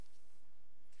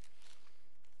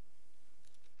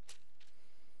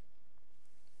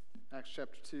Acts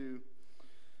chapter 2,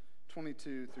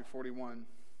 22 through 41.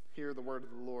 Hear the word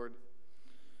of the Lord.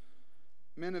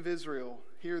 Men of Israel,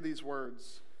 hear these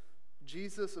words.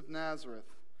 Jesus of Nazareth,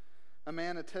 a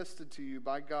man attested to you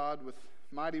by God with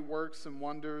mighty works and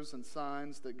wonders and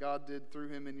signs that God did through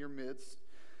him in your midst,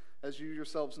 as you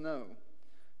yourselves know.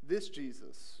 This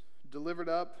Jesus, delivered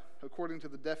up according to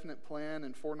the definite plan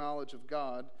and foreknowledge of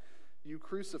God, you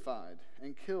crucified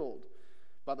and killed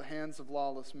by the hands of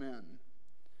lawless men.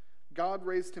 God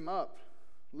raised him up,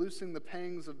 loosing the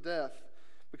pangs of death,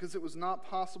 because it was not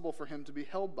possible for him to be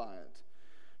held by it.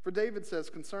 For David says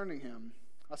concerning him,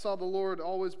 I saw the Lord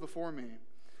always before me,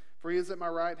 for he is at my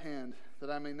right hand,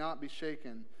 that I may not be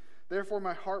shaken. Therefore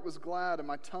my heart was glad, and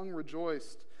my tongue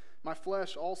rejoiced. My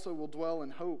flesh also will dwell in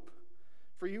hope.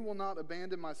 For you will not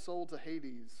abandon my soul to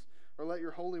Hades, or let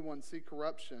your Holy One see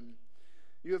corruption.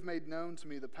 You have made known to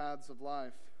me the paths of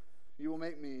life. You will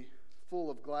make me full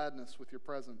of gladness with your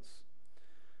presence.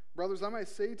 Brothers, I may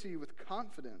say to you with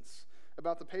confidence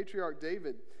about the patriarch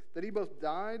David, that he both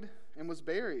died and was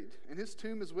buried, and his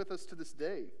tomb is with us to this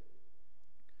day.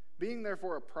 Being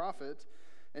therefore a prophet,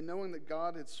 and knowing that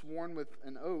God had sworn with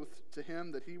an oath to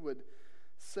him that he would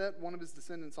set one of his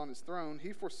descendants on his throne,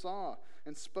 he foresaw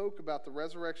and spoke about the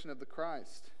resurrection of the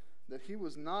Christ, that he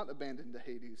was not abandoned to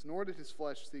Hades, nor did his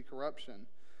flesh see corruption.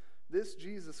 This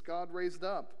Jesus God raised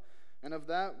up, and of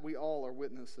that we all are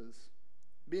witnesses.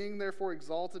 Being therefore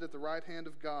exalted at the right hand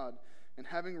of God, and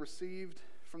having received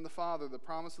from the Father the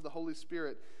promise of the Holy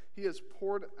Spirit, he has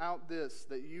poured out this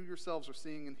that you yourselves are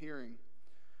seeing and hearing.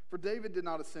 For David did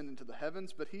not ascend into the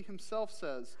heavens, but he himself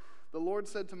says, the Lord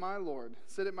said to my Lord,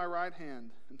 sit at my right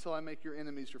hand until I make your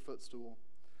enemies your footstool.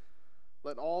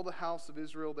 Let all the house of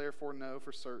Israel therefore know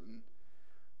for certain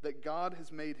that God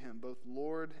has made him both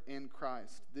Lord and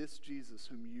Christ, this Jesus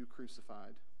whom you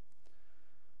crucified.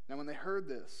 Now when they heard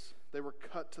this, they were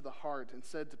cut to the heart and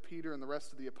said to Peter and the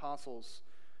rest of the apostles,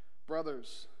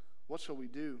 Brothers, what shall we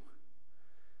do?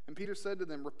 And Peter said to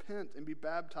them, Repent and be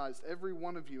baptized, every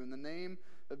one of you, in the name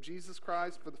of Jesus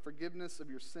Christ for the forgiveness of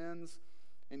your sins,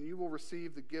 and you will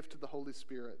receive the gift of the Holy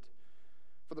Spirit.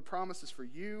 For the promise is for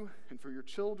you and for your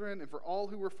children and for all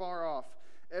who are far off,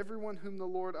 everyone whom the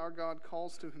Lord our God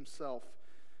calls to himself.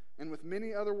 And with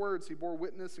many other words he bore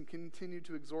witness and continued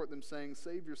to exhort them, saying,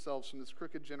 Save yourselves from this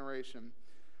crooked generation.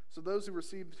 So those who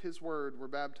received his word were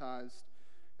baptized,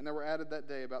 and there were added that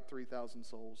day about 3,000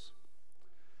 souls.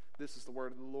 This is the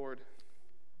word of the Lord.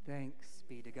 Thanks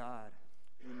be to God.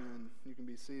 Amen. You can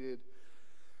be seated.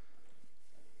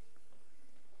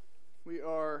 We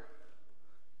are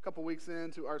a couple weeks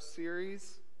into our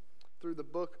series through the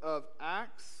book of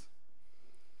Acts.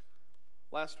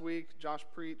 Last week, Josh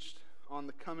preached on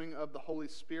the coming of the Holy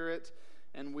Spirit,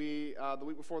 and the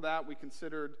week before that, we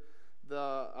considered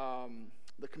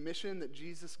the commission that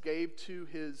Jesus gave to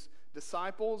his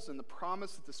disciples and the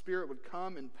promise that the Spirit would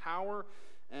come in power,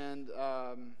 and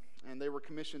they were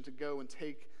commissioned to go and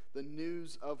take the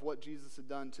news of what Jesus had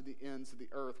done to the ends of the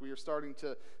earth. We are starting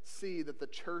to see that the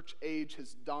church age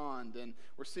has dawned, and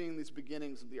we're seeing these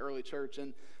beginnings of the early church.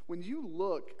 And when you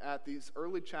look at these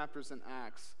early chapters in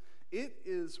Acts, it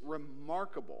is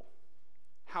remarkable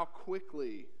how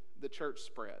quickly the church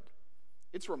spread.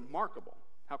 It's remarkable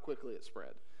how quickly it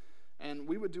spread. And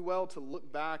we would do well to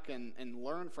look back and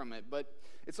learn from it. But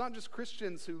it's not just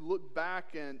Christians who look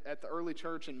back at the early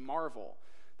church and marvel.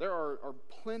 There are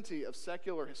plenty of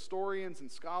secular historians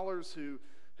and scholars who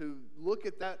look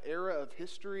at that era of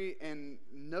history and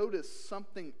notice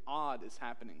something odd is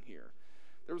happening here.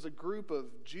 There was a group of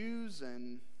Jews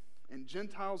and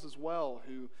Gentiles as well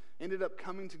who ended up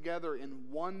coming together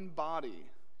in one body,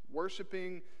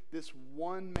 worshiping this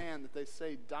one man that they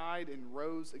say died and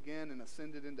rose again and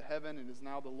ascended into heaven and is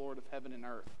now the Lord of heaven and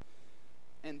earth.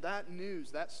 And that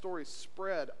news, that story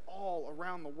spread all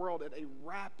around the world at a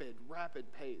rapid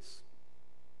pace.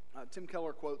 Tim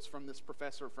Keller quotes from this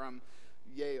professor from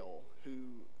Yale who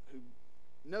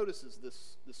notices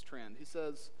this trend. He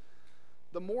says,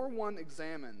 the more one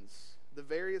examines the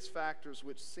various factors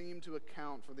which seem to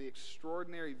account for the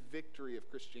extraordinary victory of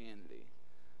Christianity,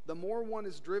 the more one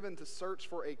is driven to search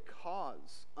for a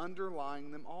cause underlying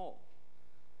them all.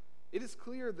 It is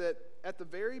clear that at the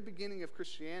very beginning of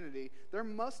Christianity, there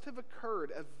must have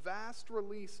occurred a vast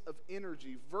release of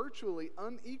energy, virtually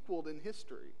unequaled in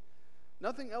history.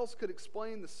 Nothing else could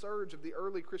explain the surge of the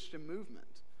early Christian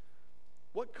movement.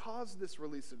 What caused this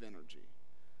release of energy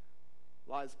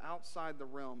lies outside the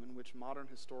realm in which modern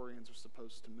historians are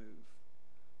supposed to move.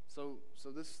 So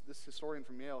this historian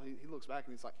from Yale, he looks back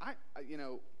and he's like,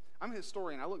 I'm a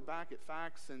historian. I look back at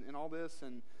facts and all this,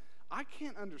 and I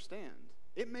can't understand.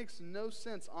 It makes no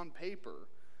sense on paper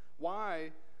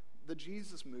why the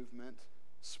Jesus movement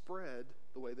spread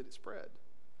the way that it spread.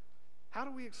 How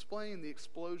do we explain the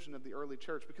explosion of the early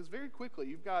church? Because very quickly,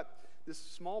 you've got this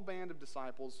small band of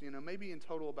disciples, maybe in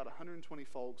total about 120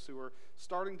 folks who are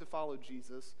starting to follow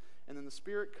Jesus, and then the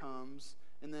Spirit comes,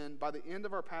 and then by the end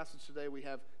of our passage today, we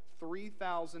have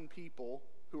 3,000 people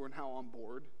who are now on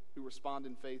board, who respond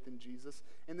in faith in Jesus.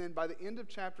 And then by the end of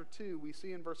chapter 2, we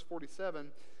see in verse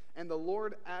 47, and the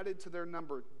Lord added to their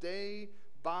number day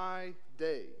by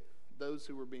day those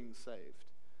who were being saved.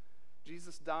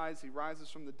 Jesus dies, he rises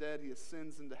from the dead, he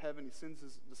ascends into heaven, he sends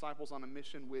his disciples on a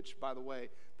mission which, by the way,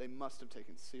 they must have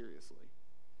taken seriously.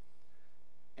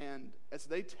 And as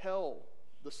they tell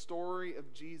the story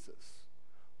of Jesus,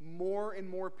 more and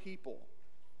more people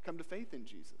come to faith in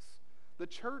Jesus. The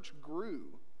church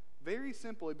grew very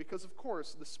simply because, of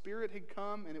course, the Spirit had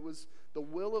come and it was the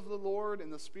will of the Lord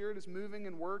and the Spirit is moving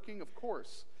and working, of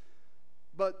course.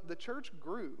 But the church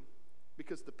grew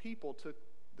because the people took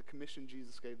the commission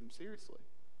Jesus gave them seriously.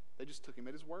 They just took him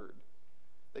at his word.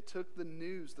 They took the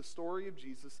news, the story of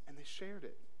Jesus, and they shared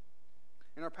it.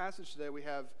 In our passage today, we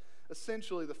have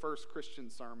essentially the first Christian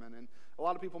sermon. And a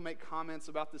lot of people make comments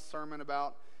about this sermon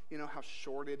about, how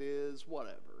short it is,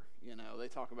 whatever. They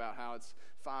talk about how it's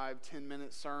 5-10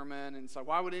 minute sermon. And so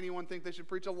why would anyone think they should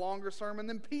preach a longer sermon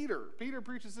than Peter? Peter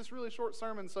preaches this really short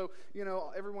sermon, so,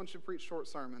 everyone should preach short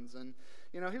sermons. And,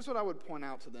 here's what I would point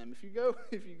out to them. If you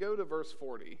go to verse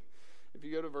 40,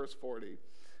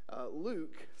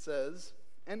 Luke says,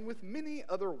 and with many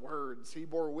other words he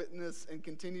bore witness and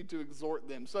continued to exhort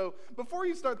them. So before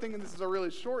you start thinking this is a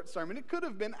really short sermon, it could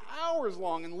have been hours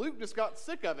long, and Luke just got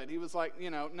sick of it. He was like,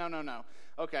 no.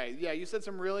 Okay, yeah, you said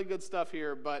some really good stuff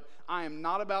here, but I am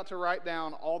not about to write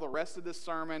down all the rest of this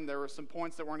sermon. There were some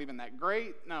points that weren't even that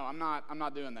great. No, I'm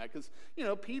not doing that. Because,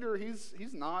 Peter, he's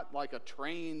not like a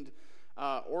trained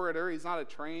orator. He's not a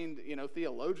trained,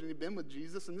 theologian. He'd been with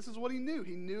Jesus, and this is what he knew.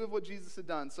 He knew of what Jesus had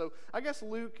done. So I guess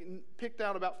Luke picked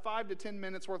out about 5 to 10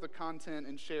 minutes worth of content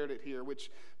and shared it here,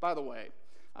 which, by the way,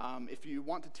 if you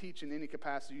want to teach in any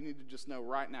capacity, you need to just know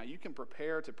right now, you can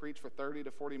prepare to preach for 30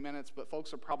 to 40 minutes, but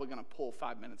folks are probably going to pull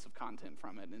 5 minutes of content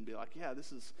from it and be like, yeah,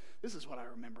 this is what I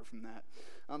remember from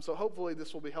that. So hopefully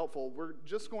this will be helpful. We're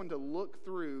just going to look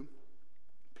through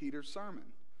Peter's sermon.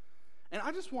 And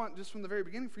I just want, from the very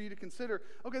beginning, for you to consider,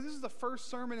 okay, this is the first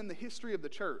sermon in the history of the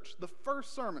church. The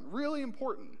first sermon, really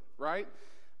important, right?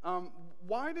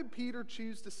 Why did Peter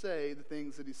choose to say the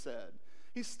things that he said?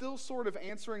 He's still sort of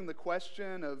answering the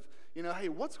question of, hey,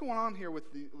 what's going on here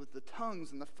with the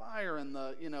tongues and the fire and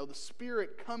the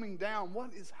Spirit coming down?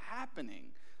 What is happening?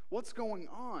 What's going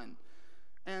on?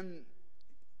 And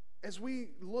as we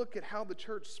look at how the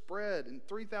church spread and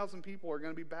 3,000 people are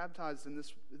going to be baptized in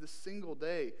this single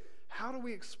day, how do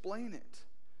we explain it?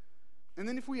 And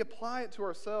then if we apply it to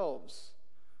ourselves,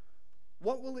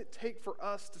 what will it take for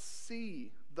us to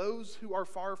see those who are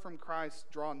far from Christ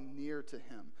draw near to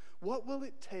him? What will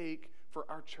it take for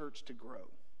our church to grow?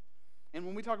 And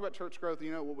when we talk about church growth,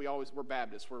 we're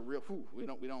Baptists. We're real, we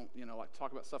don't like to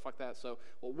talk about stuff like that. So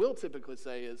what we'll typically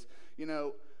say is,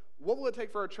 what will it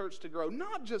take for our church to grow?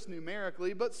 Not just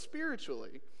numerically, but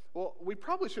spiritually. Well, we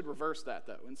probably should reverse that,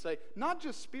 though, and say not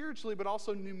just spiritually, but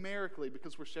also numerically,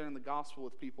 because we're sharing the gospel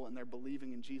with people and they're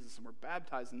believing in Jesus and we're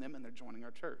baptizing them and they're joining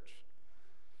our church.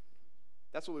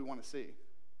 That's what we want to see.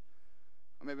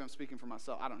 Or maybe I'm speaking for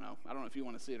myself. I don't know. I don't know if you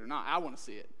want to see it or not. I want to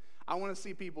see it. I want to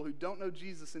see people who don't know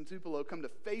Jesus in Tupelo come to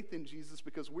faith in Jesus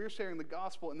because we're sharing the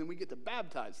gospel and then we get to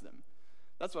baptize them.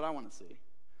 That's what I want to see.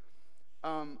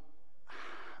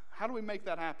 How do we make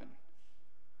that happen?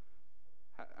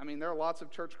 I mean, there are lots of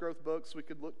church growth books we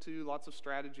could look to, lots of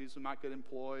strategies we might could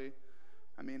employ.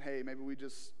 I mean, hey, maybe we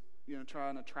just, try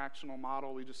an attractional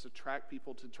model. We just attract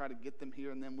people to try to get them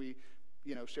here, and then we,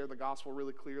 share the gospel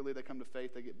really clearly. They come to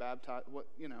faith, they get baptized.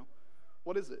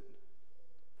 What is it?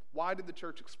 Why did the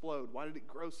church explode? Why did it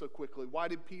grow so quickly? Why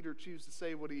did Peter choose to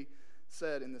say what he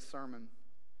said in this sermon?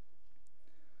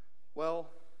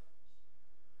 Well,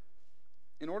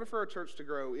 in order for our church to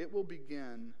grow, it will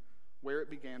begin where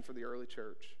it began for the early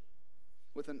church,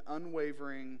 with an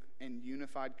unwavering and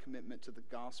unified commitment to the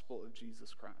gospel of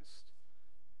Jesus Christ.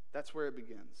 That's where it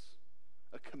begins.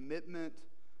 A commitment,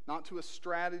 not to a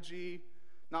strategy,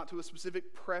 not to a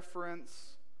specific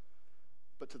preference,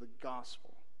 but to the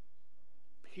gospel.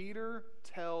 Peter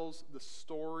tells the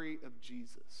story of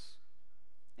Jesus,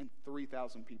 and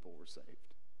 3,000 people were saved.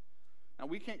 Now,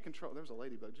 we can't control... There's a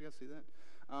ladybug. Did you guys see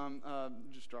that?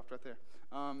 Just dropped right there.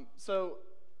 So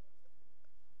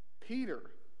Peter,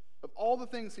 of all the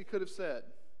things he could have said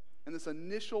in this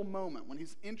initial moment when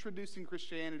he's introducing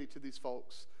Christianity to these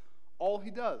folks, all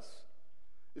he does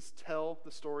is tell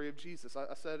the story of Jesus.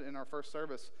 I said in our first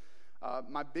service,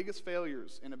 my biggest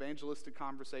failures in evangelistic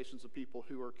conversations with people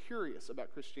who are curious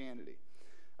about Christianity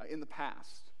in the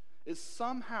past is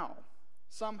somehow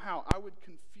I would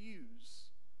confuse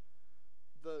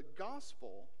the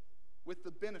gospel with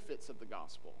the benefits of the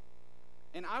gospel.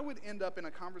 And I would end up in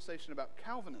a conversation about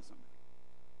Calvinism.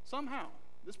 Somehow.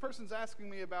 This person's asking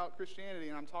me about Christianity,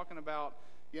 and I'm talking about,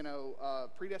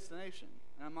 predestination.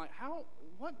 And I'm like,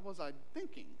 what was I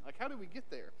thinking? Like, how did we get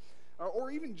there? Or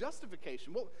even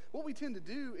justification. What we tend to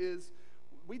do is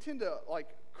we tend to,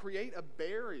 create a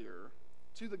barrier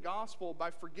to the gospel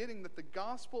by forgetting that the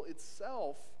gospel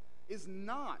itself is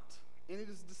not, and it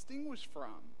is distinguished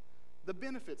from, the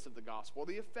benefits of the gospel,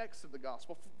 the effects of the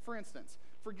gospel. For instance,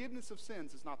 forgiveness of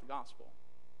sins is not the gospel.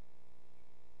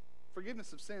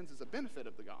 Forgiveness of sins is a benefit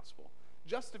of the gospel.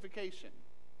 Justification,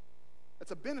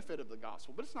 it's a benefit of the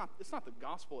gospel, but it's not the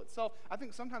gospel itself. I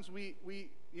think sometimes we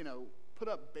put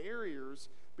up barriers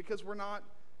because we're not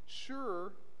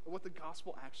sure what the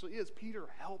gospel actually is. Peter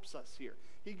helps us here.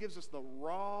 He gives us the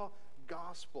raw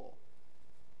gospel.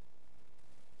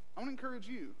 I want to encourage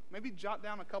you, maybe jot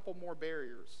down a couple more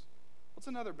barriers. What's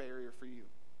another barrier for you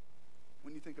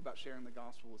when you think about sharing the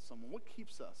gospel with someone? What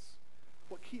keeps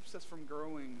us from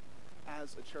growing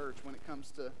as a church when it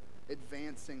comes to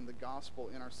advancing the gospel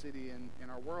in our city and in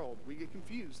our world? We get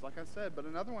confused, like I said, but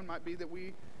another one might be that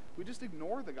we just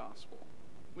ignore the gospel.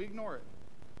 We ignore it.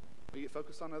 We get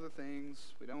focused on other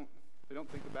things. We don't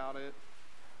think about it.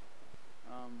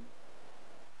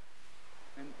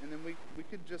 And then we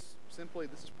could just simply,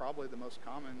 this is probably the most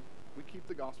common, we keep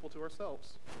the gospel to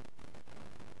ourselves.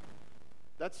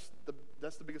 That's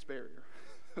the biggest barrier.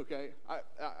 Okay?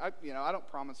 I don't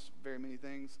promise very many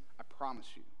things. I promise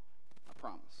you. I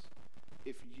promise.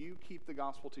 If you keep the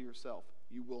gospel to yourself,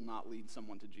 you will not lead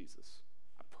someone to Jesus.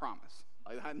 I promise.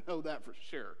 I know that for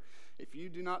sure. If you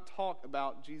do not talk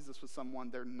about Jesus with someone,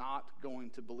 they're not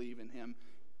going to believe in him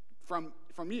from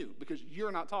you because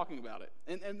you're not talking about it.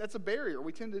 And that's a barrier.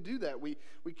 We tend to do that. We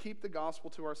keep the gospel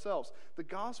to ourselves. The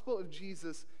gospel of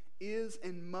Jesus is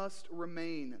and must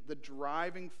remain the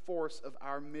driving force of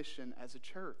our mission as a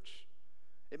church.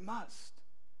 It must.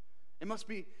 It must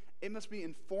be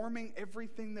informing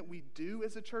everything that we do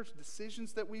as a church,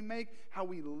 decisions that we make, how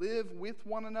we live with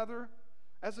one another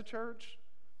as a church.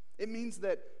 It means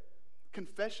that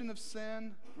confession of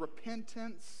sin,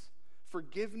 repentance,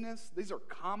 forgiveness, these are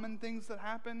common things that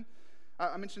happen.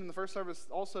 I mentioned in the first service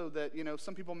also that,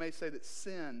 some people may say that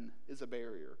sin is a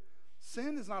barrier.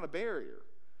 Sin is not a barrier.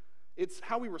 It's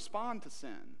how we respond to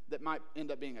sin that might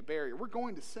end up being a barrier. We're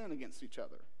going to sin against each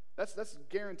other. That's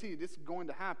guaranteed. It's going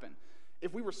to happen.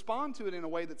 If we respond to it in a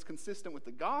way that's consistent with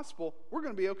the gospel, we're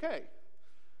going to be okay.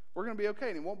 We're going to be okay,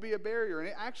 and it won't be a barrier, and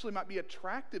it actually might be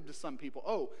attractive to some people.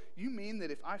 Oh, you mean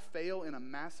that if I fail in a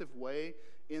massive way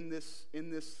in this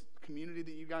community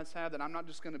that you guys have, that I'm not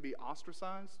just going to be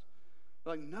ostracized?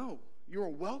 They're like, no, you are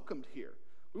welcomed here.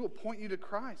 We will point you to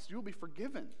Christ. You will be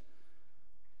forgiven.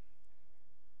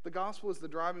 The gospel is the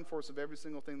driving force of every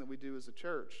single thing that we do as a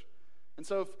church. And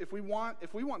so if we want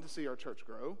to see our church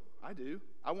grow, I do.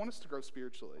 I want us to grow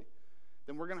spiritually.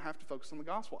 Then we're going to have to focus on the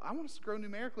gospel. I want us to grow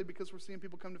numerically because we're seeing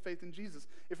people come to faith in Jesus.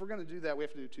 If we're going to do that, we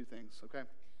have to do two things, okay?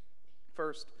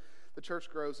 First, the church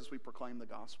grows as we proclaim the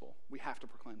gospel. We have to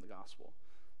proclaim the gospel.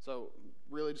 So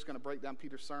really just going to break down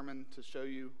Peter's sermon to show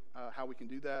you how we can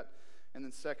do that. And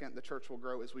then second, the church will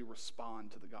grow as we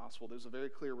respond to the gospel. There's a very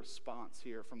clear response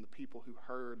here from the people who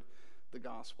heard the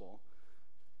gospel.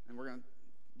 And we're going to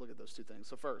look at those two things.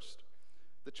 So first,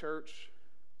 the church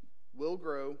will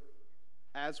grow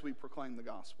as we proclaim the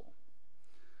gospel.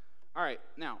 All right,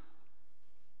 now,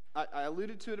 I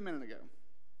alluded to it a minute ago.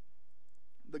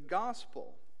 The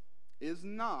gospel is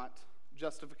not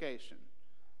justification.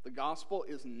 The gospel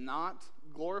is not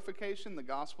glorification. The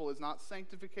gospel is not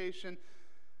sanctification.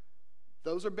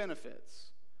 Those are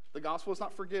benefits. The gospel is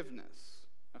not forgiveness.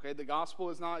 Okay, the gospel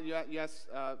is not,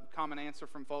 common answer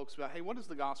from folks about, hey, what is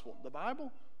the gospel? The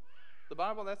Bible? The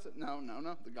Bible, that's it. No.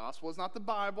 The gospel is not the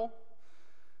Bible.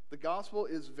 The gospel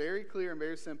is very clear and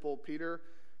very simple. Peter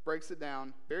breaks it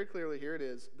down very clearly. Here it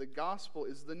is. The gospel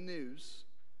is the news,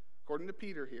 according to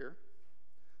Peter here,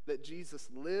 that Jesus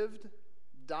lived,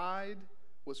 died,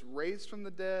 was raised from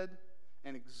the dead,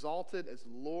 and exalted as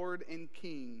Lord and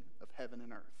King of heaven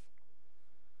and earth.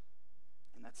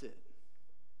 And that's it.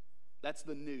 That's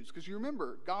the news. Because you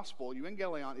remember, gospel,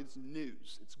 euangelion, it's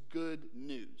news. It's good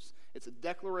news. It's a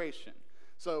declaration.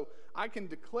 So I can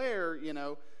declare,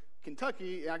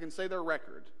 Kentucky, I can say their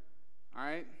record. All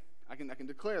right? I can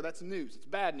declare that's news. It's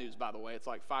bad news, by the way. It's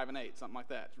like 5-8, something like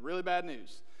that. It's really bad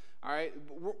news. All right,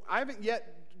 I haven't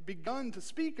yet begun to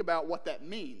speak about what that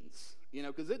means,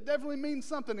 because it definitely means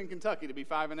something in Kentucky to be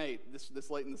 5-8 this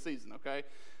late in the season. Okay,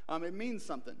 it means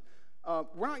something.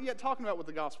 We're not yet talking about what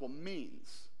the gospel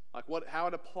means, like how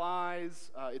it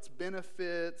applies, its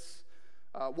benefits,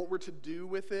 what we're to do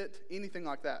with it, anything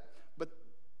like that. But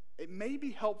it may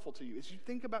be helpful to you as you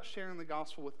think about sharing the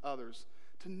gospel with others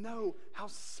to know how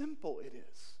simple it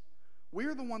is.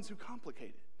 We're the ones who complicate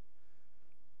it.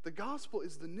 The gospel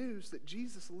is the news that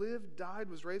Jesus lived,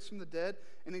 died, was raised from the dead,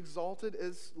 and exalted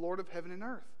as Lord of heaven and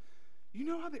earth. You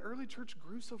know how the early church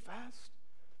grew so fast?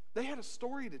 They had a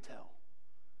story to tell,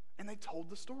 and they told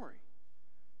the story.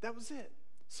 That was it.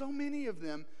 So many of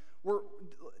them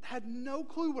had no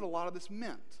clue what a lot of this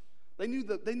meant. They knew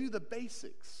the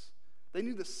basics. They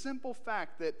knew the simple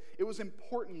fact that it was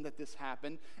important that this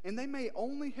happened, and they may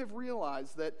only have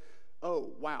realized that,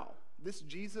 oh, wow, this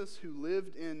Jesus who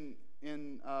lived in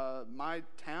my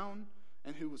town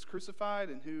and who was crucified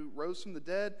and who rose from the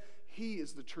dead, he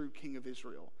is the true King of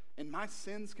Israel. And my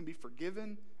sins can be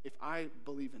forgiven if I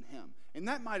believe in him. And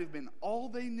that might have been all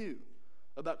they knew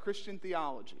about Christian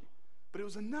theology. But it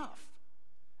was enough.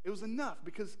 It was enough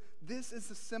because this is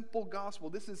the simple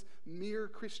gospel. This is mere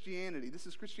Christianity. This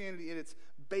is Christianity in its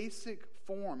basic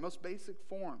form, most basic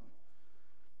form.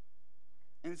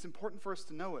 And it's important for us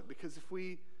to know it because if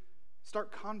we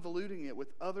start convoluting it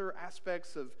with other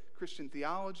aspects of Christian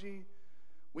theology,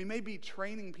 we may be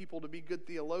training people to be good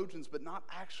theologians, but not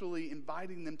actually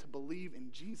inviting them to believe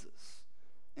in Jesus.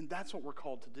 And that's what we're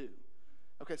called to do.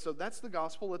 Okay, so that's the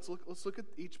gospel. Let's look at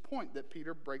each point that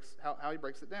Peter breaks, how he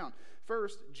breaks it down.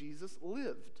 First, Jesus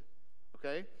lived.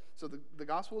 Okay, so the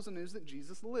gospel is the news that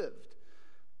Jesus lived.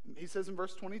 He says in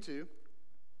verse 22,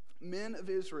 "Men of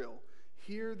Israel,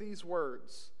 hear these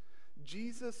words.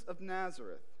 Jesus of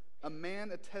Nazareth, a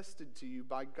man attested to you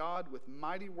by God with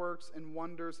mighty works and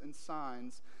wonders and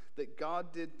signs that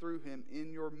God did through him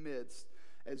in your midst,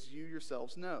 as you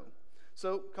yourselves know."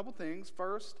 So, a couple things.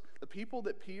 First, the people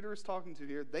that Peter is talking to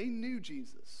here, they knew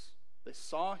Jesus. They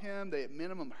saw him. They at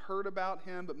minimum heard about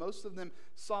him, but most of them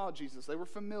saw Jesus. They were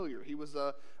familiar. He was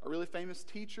a really famous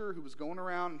teacher who was going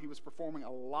around and he was performing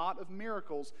a lot of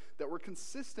miracles that were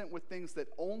consistent with things that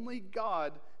only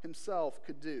God himself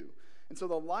could do. And so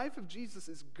the life of Jesus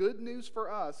is good news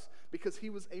for us because he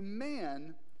was a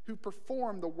man who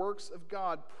performed the works of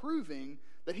God, proving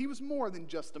that he was more than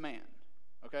just a man.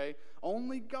 Okay?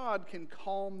 Only God can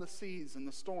calm the seas and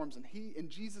the storms, and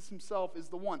Jesus himself is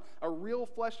the one, a real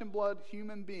flesh and blood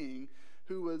human being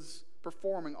who was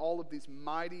performing all of these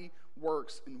mighty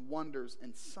works and wonders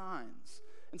and signs.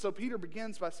 And so Peter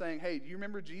begins by saying, hey, do you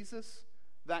remember Jesus?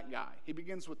 That guy. He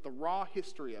begins with the raw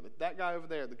history of it. That guy over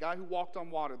there, the guy who walked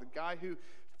on water, the guy who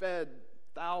fed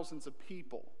thousands of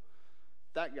people.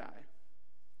 That guy.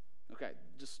 Okay,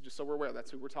 just so we're aware, that's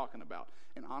who we're talking about.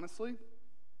 And honestly,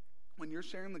 when you're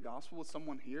sharing the gospel with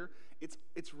someone here,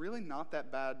 it's really not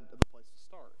that bad of a place to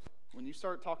start. When you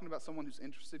start talking about someone who's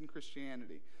interested in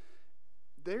Christianity,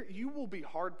 you will be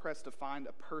hard-pressed to find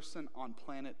a person on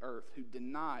planet Earth who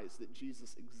denies that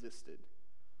Jesus existed.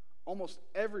 Almost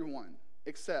everyone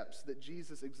accepts that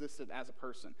Jesus existed as a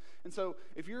person. And so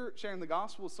if you're sharing the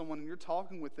gospel with someone and you're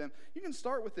talking with them, you can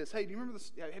start with this. Hey, do you remember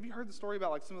this? Have you heard the story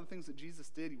about like some of the things that Jesus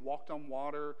did? He walked on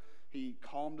water. He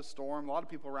calmed a storm. A lot of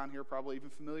people around here are probably even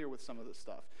familiar with some of this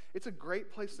stuff. It's a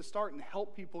great place to start and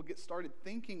help people get started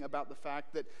thinking about the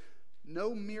fact that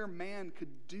no mere man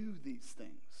could do these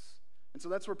things. And so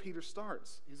that's where Peter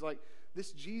starts. He's like,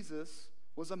 this Jesus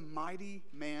was a mighty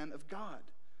man of God.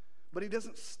 But he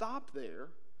doesn't stop there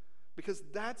because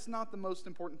that's not the most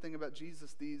important thing about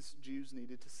Jesus these Jews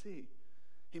needed to see.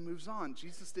 He moves on.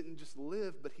 Jesus didn't just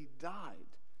live, but he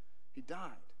died. He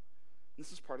died.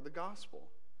 This is part of the gospel.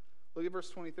 Look at verse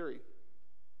 23.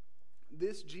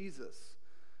 This Jesus,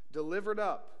 delivered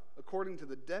up according to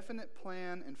the definite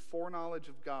plan and foreknowledge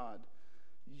of God,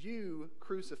 you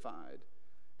crucified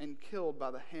and killed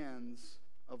by the hands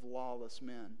of lawless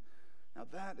men. Now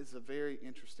that is a very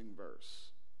interesting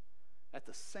verse. At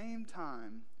the same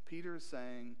time, Peter is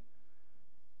saying,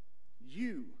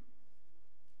 you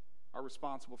are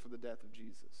responsible for the death of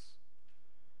Jesus.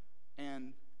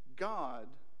 And God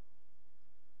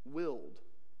willed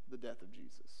the death of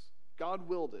Jesus. God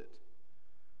willed it.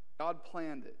 God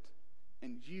planned it.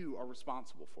 And you are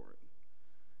responsible for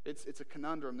it. It's a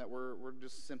conundrum that we're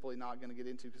just simply not going to get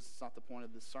into because it's not the point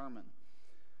of this sermon.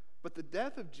 But the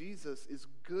death of Jesus is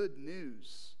good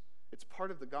news. It's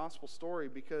part of the gospel story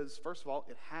because, first of all,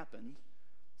 it happened.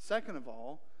 Second of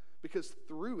all, because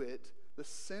through it, the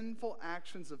sinful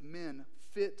actions of men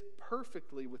fit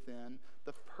perfectly within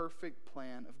the perfect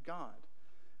plan of God.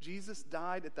 Jesus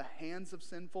died at the hands of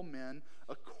sinful men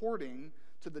according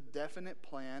to the definite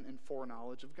plan and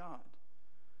foreknowledge of God.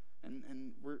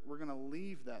 And we're going to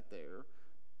leave that there.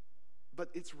 But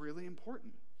it's really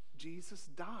important. Jesus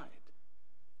died.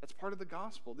 That's part of the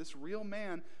gospel. This real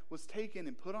man was taken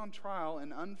and put on trial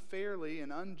and unfairly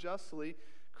and unjustly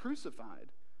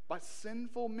crucified by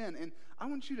sinful men. And I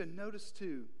want you to notice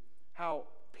too how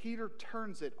Peter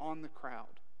turns it on the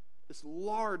crowd, this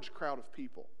large crowd of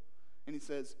people. And he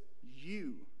says,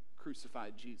 "You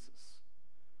crucified Jesus."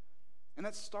 And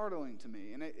that's startling to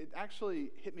me. And it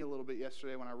actually hit me a little bit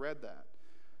yesterday when I read that.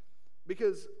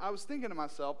 Because I was thinking to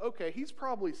myself, okay, he's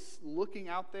probably looking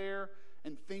out there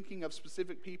and thinking of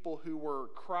specific people who were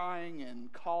crying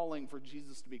and calling for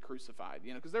Jesus to be crucified.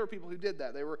 Because there were people who did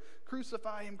that. They were,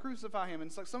 crucify him, crucify him. And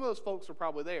it's like some of those folks were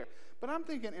probably there. But I'm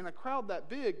thinking in a crowd that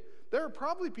big, there are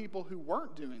probably people who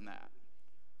weren't doing that.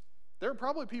 There are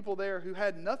probably people there who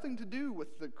had nothing to do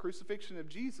with the crucifixion of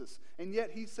Jesus. And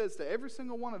yet he says to every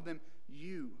single one of them,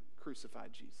 "You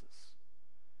crucified Jesus."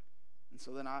 And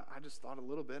so then I just thought a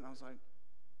little bit, and I was like,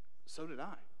 so did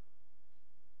I.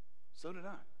 So did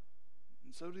I.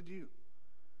 And so did you.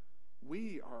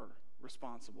 We are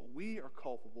responsible. We are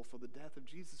culpable for the death of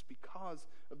Jesus because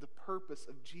of the purpose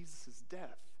of Jesus'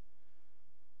 death.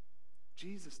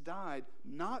 Jesus died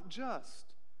not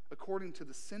just according to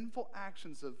the sinful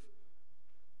actions of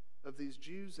these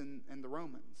Jews and the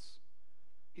Romans.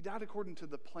 He died according to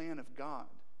the plan of God.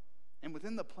 And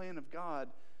within the plan of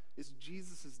God is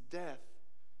Jesus' death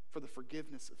for the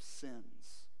forgiveness of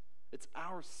sins. It's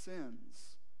our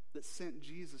sins that sent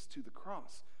Jesus to the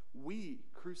cross. We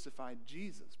crucified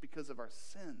Jesus because of our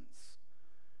sins.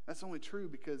 That's only true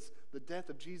because the death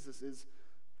of Jesus is,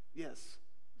 yes,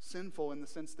 sinful in the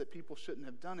sense that people shouldn't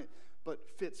have done it, but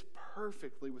fits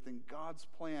perfectly within God's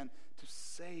plan to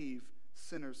save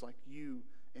sinners like you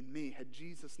and me. Had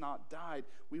Jesus not died,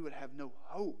 we would have no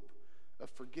hope of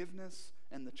forgiveness,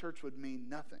 and the church would mean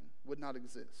nothing, would not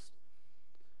exist.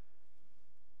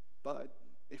 But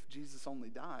if Jesus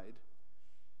only died,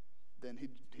 then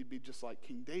he'd be just like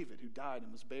King David, who died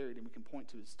and was buried, and we can point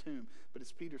to his tomb. But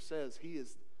as Peter says, he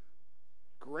is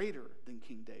greater than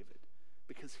King David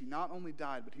because he not only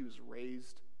died, but he was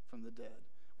raised from the dead.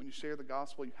 When you share the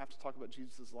gospel, you have to talk about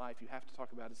Jesus' life. You have to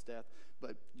talk about his death.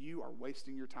 But you are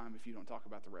wasting your time if you don't talk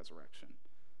about the resurrection.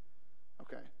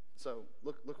 Okay, so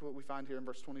look what we find here in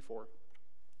verse 24.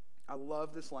 I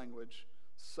love this language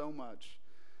so much.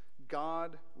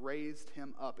 God raised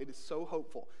him up. It is so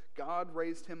hopeful. God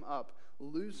raised him up,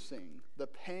 loosing the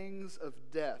pangs of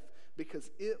death, because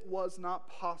it was not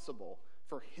possible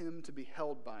for him to be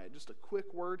held by it. Just a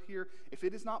quick word here. If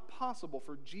it is not possible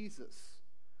for Jesus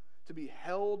to be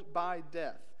held by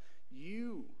death,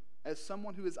 you, as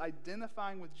someone who is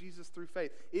identifying with Jesus through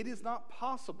faith, it is not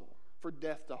possible for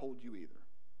death to hold you either.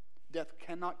 Death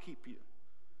cannot keep you.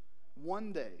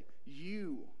 One day,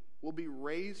 you will be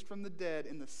raised from the dead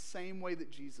in the same way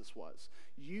that Jesus was.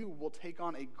 You will take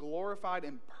on a glorified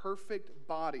and perfect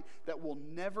body that will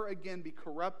never again be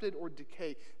corrupted or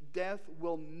decay. Death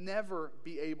will never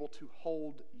be able to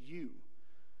hold you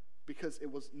because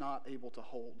it was not able to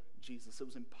hold Jesus. It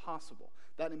was impossible.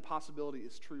 That impossibility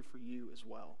is true for you as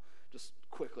well. Just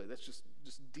quickly, that's just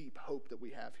deep hope that we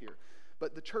have here.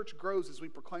 But the church grows as we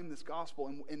proclaim this gospel,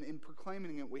 and in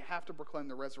proclaiming it, we have to proclaim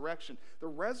the resurrection. The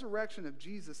resurrection of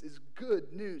Jesus is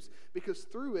good news because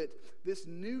through it, this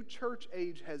new church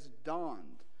age has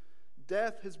dawned.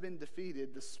 Death has been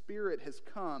defeated, the Spirit has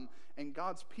come, and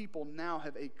God's people now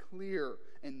have a clear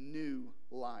and new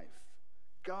life.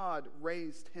 God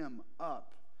raised him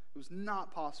up. It was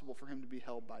not possible for him to be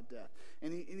held by death.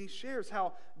 And he shares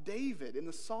how David in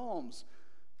the Psalms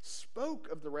spoke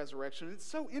of the resurrection. And it's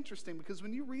so interesting because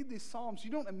when you read these Psalms, you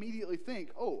don't immediately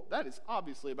think, oh, that is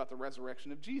obviously about the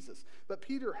resurrection of Jesus. But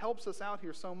Peter helps us out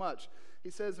here so much. He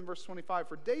says in verse 25,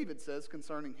 "For David says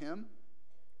concerning him,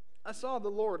 I saw the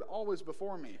Lord always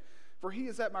before me, for he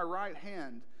is at my right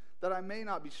hand, that I may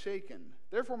not be shaken.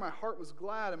 Therefore my heart was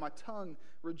glad and my tongue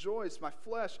rejoiced. My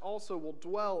flesh also will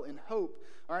dwell in hope."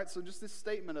 All right, so just this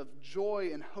statement of joy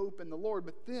and hope in the Lord.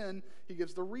 But then he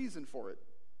gives the reason for it.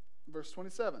 Verse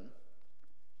 27,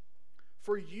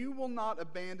 "For you will not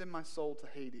abandon my soul to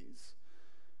Hades,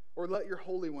 or let your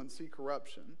Holy One see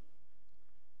corruption."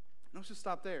 Let's just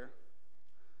stop there.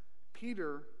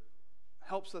 Peter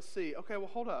helps us see, okay, well,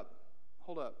 hold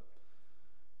up.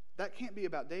 That can't be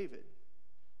about David.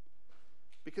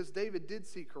 Because David did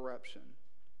see corruption.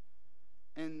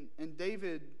 And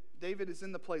David is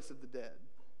in the place of the dead.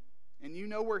 And you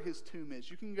know where his tomb is.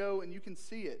 You can go and you can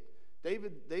see it.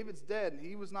 David's dead, and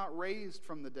he was not raised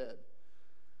from the dead.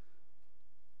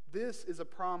 This is a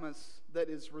promise that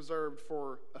is reserved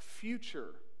for a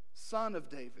future son of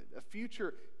David, a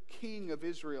future king of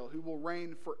Israel who will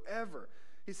reign forever.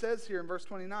 He says here in verse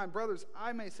 29, brothers,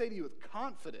 I may say to you with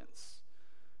confidence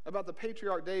about the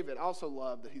patriarch David. I also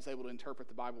love that he's able to interpret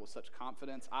the Bible with such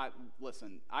confidence. I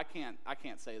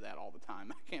can't say that all the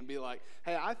time. I can't be like,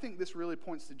 hey, I think this really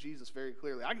points to Jesus very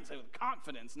clearly. I can say it with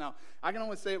confidence. No, I can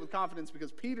only say it with confidence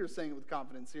because Peter's saying it with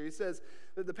confidence here. He says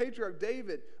that the patriarch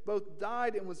David both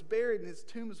died and was buried, and his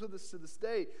tomb is with us to this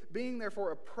day, being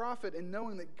therefore a prophet and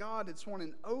knowing that God had sworn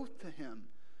an oath to him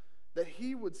that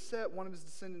he would set one of his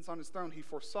descendants on his throne. He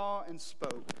foresaw and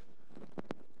spoke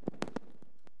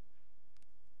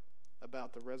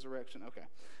about the resurrection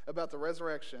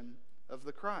of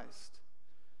the Christ,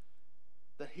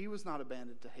 that he was not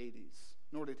abandoned to Hades,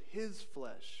 nor did his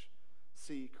flesh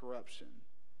see corruption.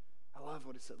 I love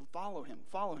what he said. Follow him.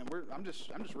 I'm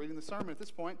just reading the sermon at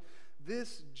this point.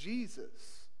 This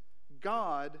Jesus,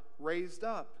 God raised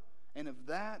up, and of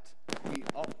that we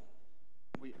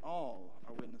all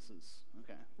are witnesses.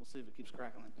 Okay, we'll see if it keeps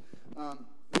crackling.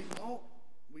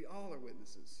 We all are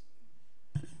witnesses.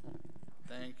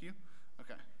 Thank you.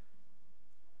 Okay.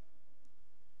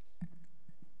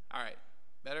 All right.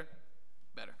 Better?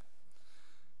 Better.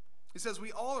 He says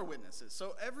we all are witnesses.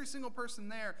 So every single person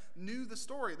there knew the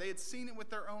story. They had seen it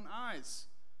with their own eyes.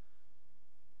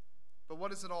 But what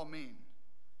does it all mean?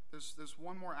 There's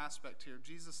one more aspect here.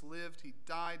 Jesus lived, he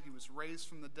died, he was raised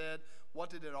from the dead. What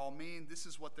did it all mean? This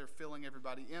is what they're filling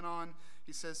everybody in on.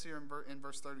 He says here in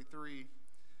verse 33,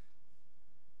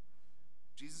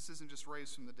 Jesus isn't just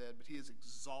raised from the dead, but he is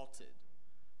exalted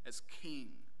as King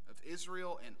of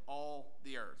Israel and all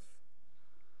the earth.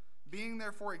 Being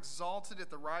therefore exalted at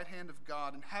the right hand of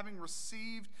God, and having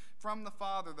received from the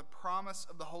Father the promise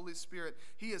of the Holy Spirit,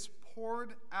 he has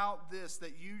poured out this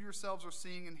that you yourselves are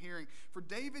seeing and hearing. For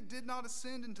David did not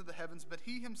ascend into the heavens, but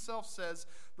he himself says,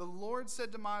 the Lord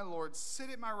said to my Lord, sit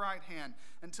at my right hand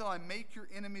until I make your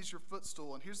enemies your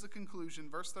footstool. And here's the conclusion,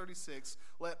 verse 36,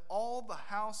 let all the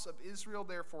house of Israel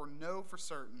therefore know for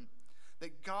certain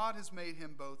that God has made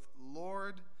him both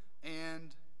Lord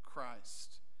and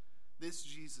Christ, this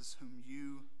Jesus whom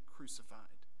you crucified.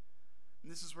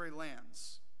 And this is where he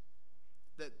lands.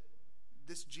 That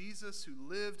this Jesus who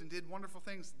lived and did wonderful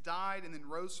things, died and then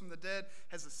rose from the dead,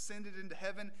 has ascended into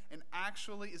heaven and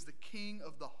actually is the king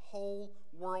of the whole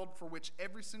world, for which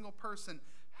every single person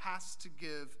has to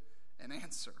give an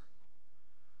answer.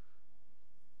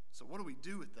 So what do we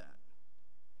do with that?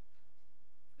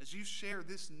 As you share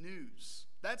this news,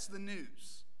 that's the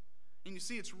news. And you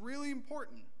see, it's really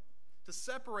important to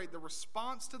separate the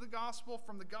response to the gospel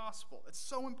from the gospel. It's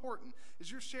so important.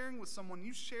 As you're sharing with someone,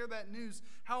 you share that news,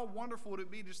 how wonderful would it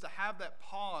be just to have that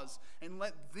pause and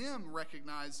let them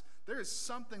recognize there is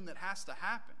something that has to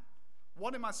happen.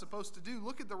 What am I supposed to do?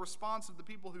 Look at the response of the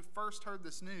people who first heard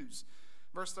this news.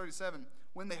 Verse 37,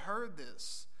 when they heard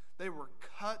this, they were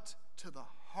cut to the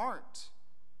heart.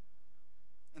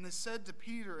 And they said to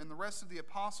Peter and the rest of the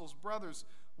apostles, brothers,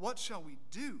 what shall we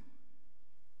do?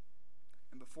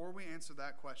 And before we answer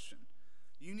that question,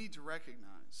 you need to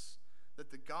recognize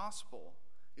that the gospel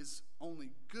is only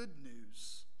good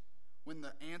news when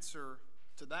the answer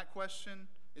to that question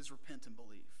is repent and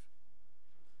believe.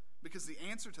 Because the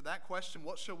answer to that question,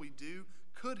 what shall we do,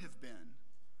 could have been,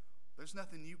 there's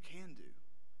nothing you can do.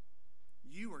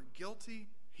 You are guilty,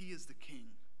 he is the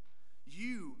king.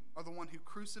 You are the one who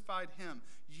crucified him.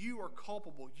 You are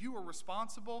culpable. You are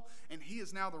responsible, and he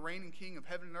is now the reigning king of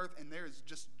heaven and earth, and there is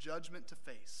just judgment to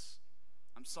face.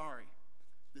 I'm sorry.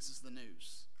 This is the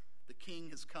news. The king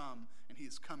has come, and he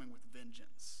is coming with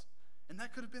vengeance. And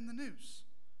that could have been the news.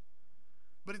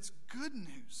 But it's good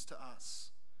news to us,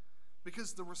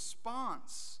 because the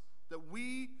response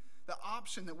the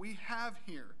option that we have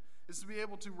here is to be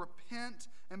able to repent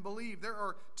and believe. There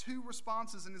are two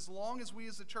responses, and as long as we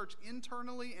as a church,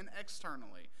 internally and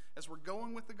externally, as we're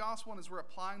going with the gospel and as we're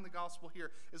applying the gospel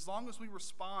here, as long as we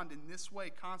respond in this way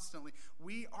constantly,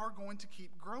 we are going to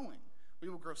keep growing. We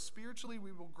will grow spiritually,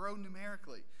 we will grow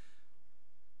numerically.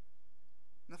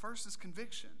 And the first is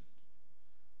conviction.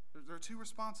 There are two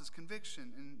responses,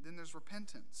 conviction, and then there's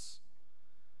repentance.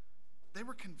 They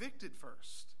were convicted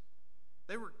first.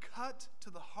 They were cut to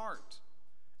the heart.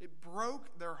 It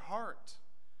broke their heart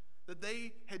that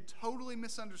they had totally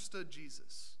misunderstood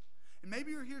Jesus. And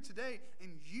maybe you're here today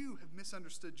and you have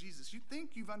misunderstood Jesus. You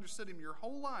think you've understood him your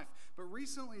whole life, but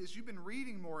recently as you've been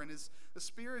reading more and as the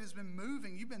Spirit has been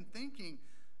moving, you've been thinking,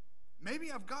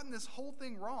 maybe I've gotten this whole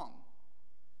thing wrong.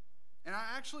 And I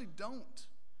actually don't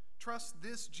trust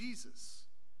this Jesus.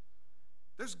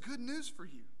 There's good news for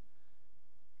you.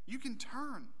 You can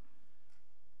turn.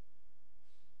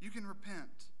 You can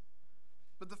repent.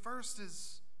 But the first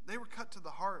is they were cut to the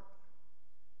heart.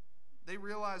 They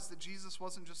realized that Jesus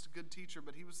wasn't just a good teacher,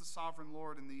 but he was the sovereign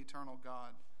Lord and the eternal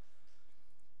God.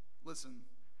 Listen,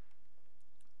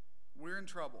 we're in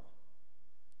trouble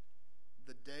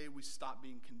the day we stop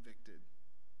being convicted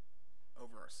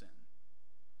over our sin.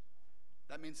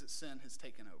 That means that sin has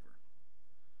taken over.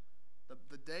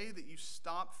 The day that you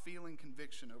stop feeling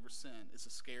conviction over sin is a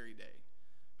scary day.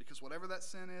 Because whatever that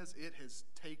sin is, it has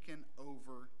taken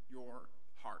over your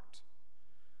heart.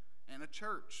 And a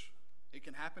church, it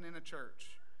can happen in a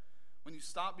church. When you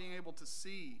stop being able to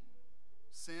see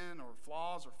sin or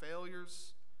flaws or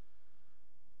failures,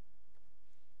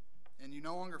 and you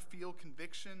no longer feel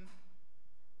conviction,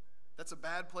 that's a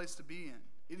bad place to be in.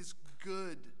 It is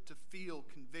good to feel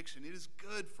conviction. It is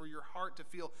good for your heart to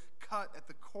feel cut at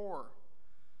the core.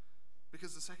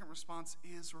 Because the second response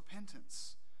is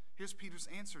repentance. Here's Peter's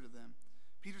answer to them.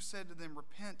 Peter said to them,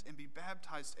 "Repent and be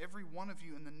baptized, every one of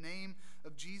you, in the name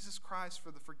of Jesus Christ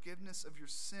for the forgiveness of your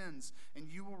sins, and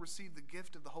you will receive the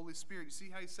gift of the Holy Spirit." You see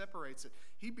how he separates it?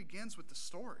 He begins with the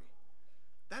story.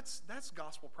 That's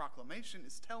gospel proclamation,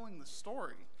 is telling the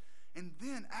story. And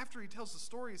then after he tells the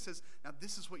story, he says, now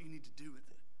this is what you need to do with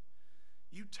it.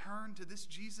 You turn to this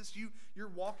Jesus. You're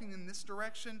walking in this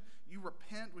direction. You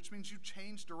repent, which means you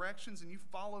change directions and you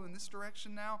follow in this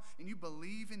direction now, and you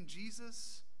believe in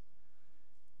Jesus.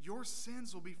 Your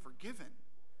sins will be forgiven.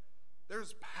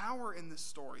 There's power in this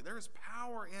story. There is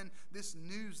power in this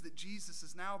news that Jesus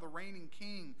is now the reigning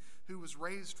king who was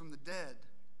raised from the dead.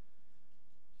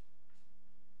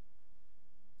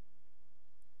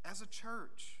 As a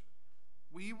church,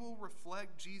 we will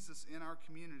reflect Jesus in our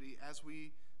community as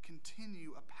we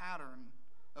continue a pattern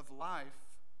of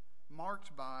life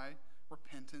marked by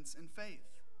repentance and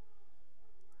faith.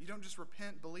 You don't just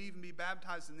repent, believe, and be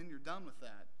baptized, and then you're done with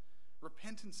that.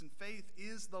 Repentance and faith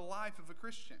is the life of a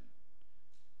Christian.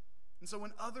 And so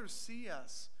when others see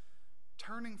us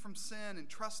turning from sin and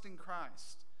trusting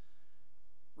Christ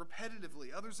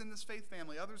repetitively, others in this faith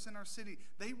family, others in our city,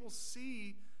 they will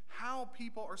see how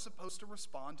people are supposed to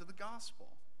respond to the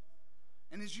gospel.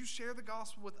 And as you share the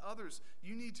gospel with others,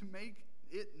 you need to make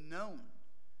it known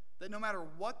that no matter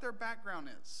what their background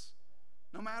is,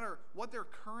 no matter what their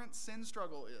current sin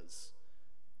struggle is,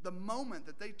 the moment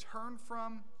that they turn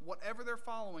from whatever they're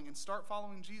following and start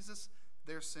following Jesus,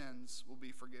 their sins will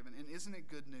be forgiven. And isn't it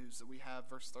good news that we have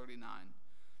verse 39?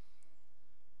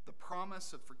 The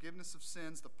promise of forgiveness of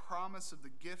sins, the promise of the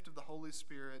gift of the Holy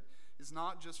Spirit is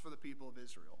not just for the people of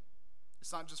Israel.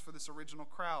 It's not just for this original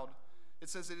crowd. It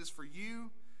says it is for you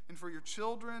and for your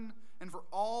children and for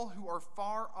all who are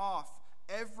far off,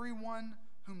 everyone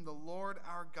whom the Lord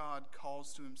our God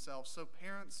calls to himself. So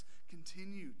parents,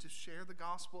 continue to share the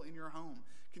gospel in your home.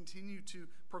 Continue to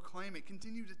proclaim it.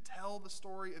 Continue to tell the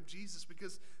story of Jesus,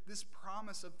 because this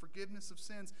promise of forgiveness of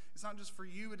sins is not just for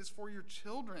you, it is for your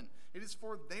children. It is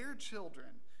for their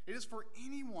children. It is for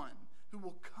anyone who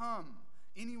will come,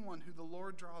 anyone who the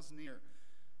Lord draws near.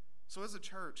 So as a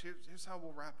church, here's how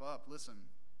we'll wrap up. Listen,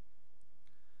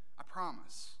 I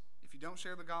promise, if you don't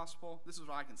share the gospel, this is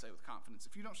what I can say with confidence.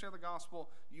 If you don't share the gospel,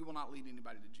 you will not lead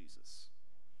anybody to Jesus.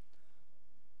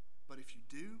 But if you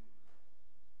do,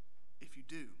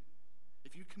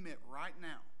 if you commit right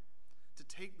now to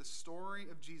take the story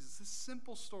of Jesus, this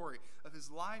simple story of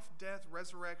his life, death,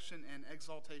 resurrection, and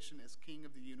exaltation as King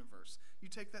of the universe, you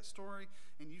take that story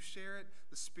and you share it,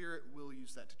 the Spirit will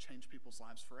use that to change people's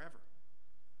lives forever.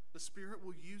 The Spirit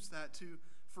will use that to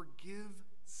forgive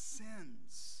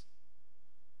sins.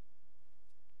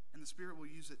 And the Spirit will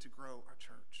use it to grow our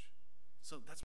church. So that's